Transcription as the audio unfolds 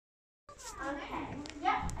Okay.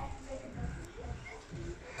 Yep.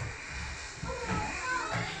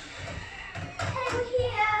 Hey, we're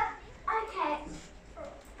here. Okay.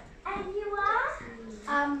 And you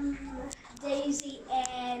are? Daisy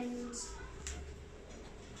and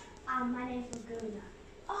my name's Laguna.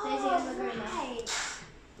 Oh, Daisy and Laguna. Right.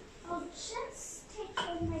 I'll just take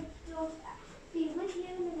my daughter. Be with you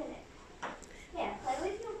in a minute. Here, play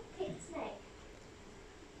with your pet snake.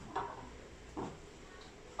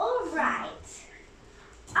 All right.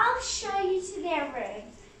 I'll show you to their room.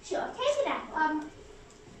 Sure, take it out.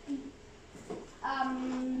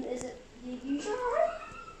 Is it the usual room?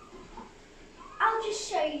 I'll just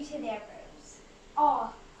show you to their rooms.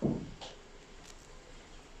 Oh.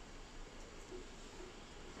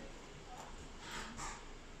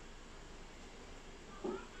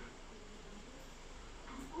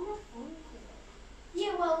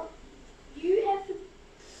 Yeah, well,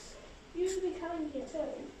 you should be coming here too.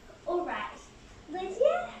 All right.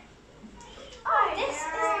 Lydia? Oh, this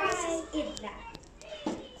is Mrs. Edna.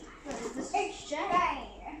 This is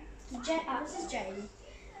Jane. This is Jane.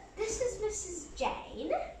 This is Mrs.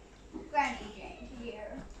 Jane. Granny Jane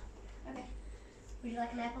here. Okay. Would you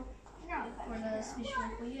like an apple? No, Or another special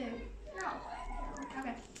one for you? no.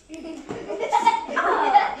 Okay.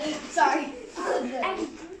 Oh, Sorry.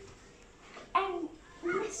 and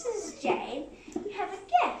Mrs. Jane, you have a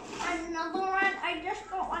gift. Another one? I just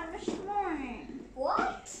got one this morning.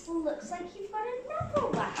 What? Well, looks like you've got another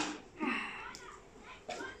one.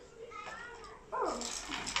 Oh.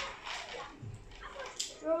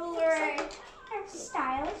 Jewelry. They're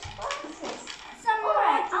stylish glasses. Some All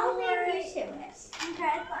right, I'll jewelry. leave you to it.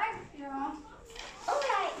 Okay, thank you. All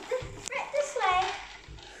right, right this way.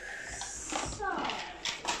 So,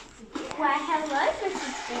 why, hello,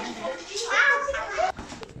 Mrs. Edna.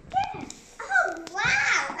 Oh,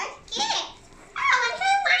 wow, a gift. Oh, and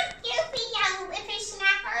who might you be, young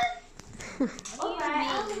whippersnapper? All right,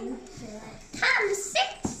 I'll leave you to it. Come, sit.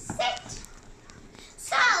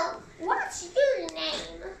 So, what's your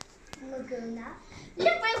name? Laguna.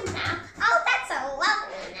 Laguna. Oh, that's a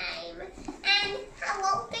lovely name. And how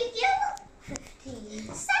old are you?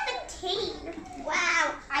 15. 17.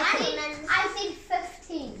 Wow, I think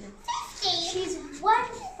 15. 15. She's 1'5".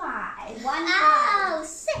 1'5". Oh,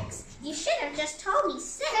 6. You should have just told me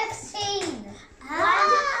 6. 15.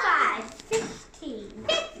 Ah. 1'5". 15.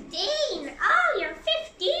 15. Oh, you're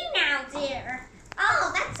 15 now, dear.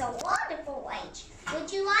 Oh, that's a wonderful age.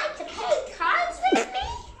 Would you like to play cards with me?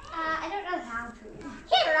 I don't know how to.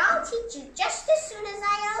 Here, I'll teach you just as soon as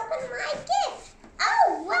I open my gift.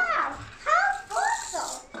 Oh, wow. How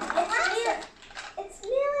thoughtful. It's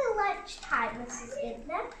nearly lunchtime, Mrs.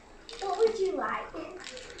 Edna. What would you like?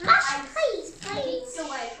 Mush, please.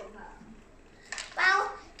 away from her.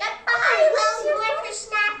 Well, goodbye, little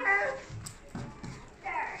whippersnapper.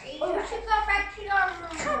 Sorry. All You right. should go back to your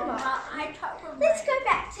room. Come on. I talked with Let's go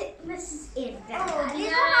back to Mrs. Edna.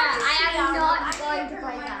 I am not going to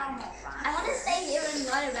play that. I want to stay here and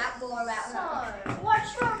learn more about her.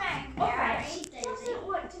 What's your name, All right, Gary? she doesn't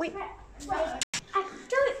want to play. I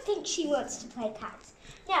don't think she wants to play cards.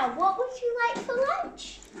 Now, what would you like for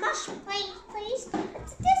lunch? Mush, please.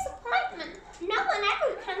 It's a disappointment. No one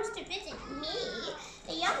ever comes to visit me.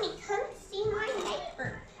 They only come to see my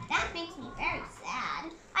neighbor. That makes me very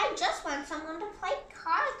sad. I just want someone to play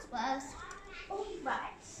cards with. All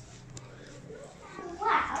right.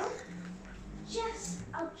 Well,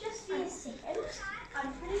 I'll just be a second.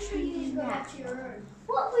 I'm pretty sure you need to go back to your room.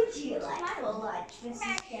 What would you like for lunch,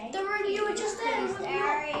 Mrs. Jane? The room you were just in.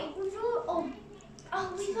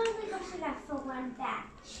 We've only got enough for one batch.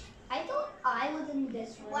 I thought I was in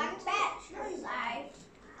this room. One batch. Nice.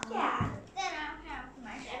 Yeah. Then I'll have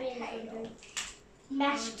my potato.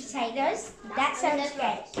 Mashed potatoes. That sounds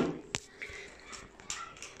great.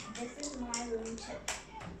 This is my room too.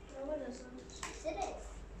 No, it isn't. Yes, it is.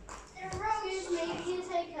 The room Excuse me, can you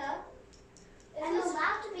take her? I'm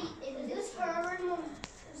allowed to be in Is this this her room or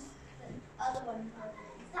is the other one her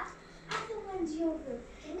room? Other one's your room.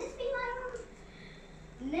 Can this be my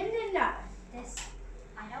room? No. This.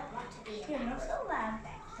 I don't want to be in You're that not room. allowed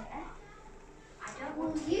back there. I don't Well,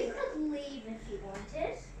 want to you be could leave if you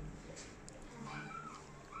wanted.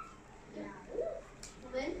 No.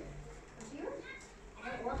 Well then, what's your room? I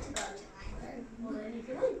don't want to go to my room. Well then you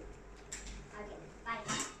can leave. Okay,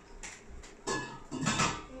 bye.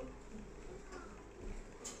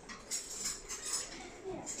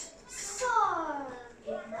 So,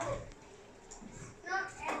 Not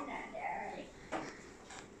in that area.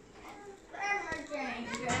 Grandma Jane,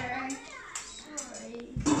 Gary.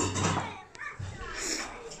 Sorry.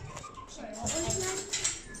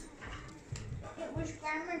 It was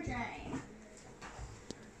Grandma Jane.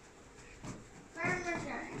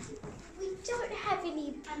 don't have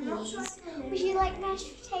any I'm not sure peas. I know. Would you like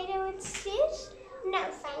mashed potato instead? No,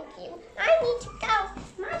 thank you. I need to go.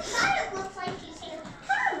 My child looks like he's here.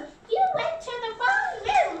 Oh, you went to the wrong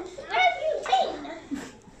room. Where have you been?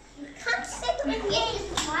 Come sit with me.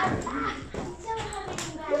 I don't have any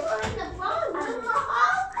You were in the wrong room the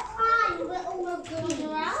whole time, little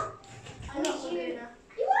Laguna. I'm not Laguna.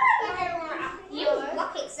 You are Laguna. You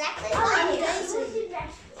look exactly I'm like Daisy. it.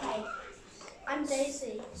 I'm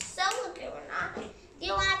Daisy. So Laguna, do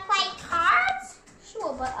you want to play cards?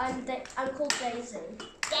 Sure, but I'm called Daisy.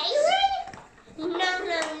 Daisy? No.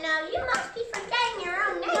 You must be forgetting your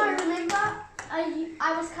own No, name. remember?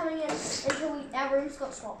 I was coming in until our rooms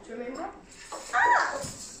got swapped, remember? Oh,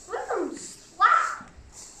 rooms. Wow.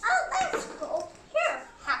 Oh, that's cool. Here,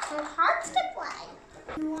 have some cards to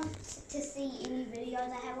play. You want to see any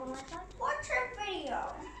videos I have on my phone? What's your video?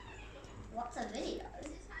 Lots of videos.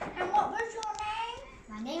 And what was your name?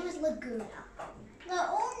 My name is Laguna.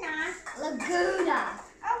 Laguna. Laguna!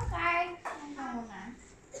 Okay. Laguna.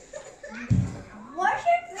 What's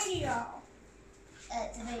your video?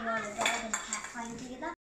 It's a video of a dog and a cat playing together.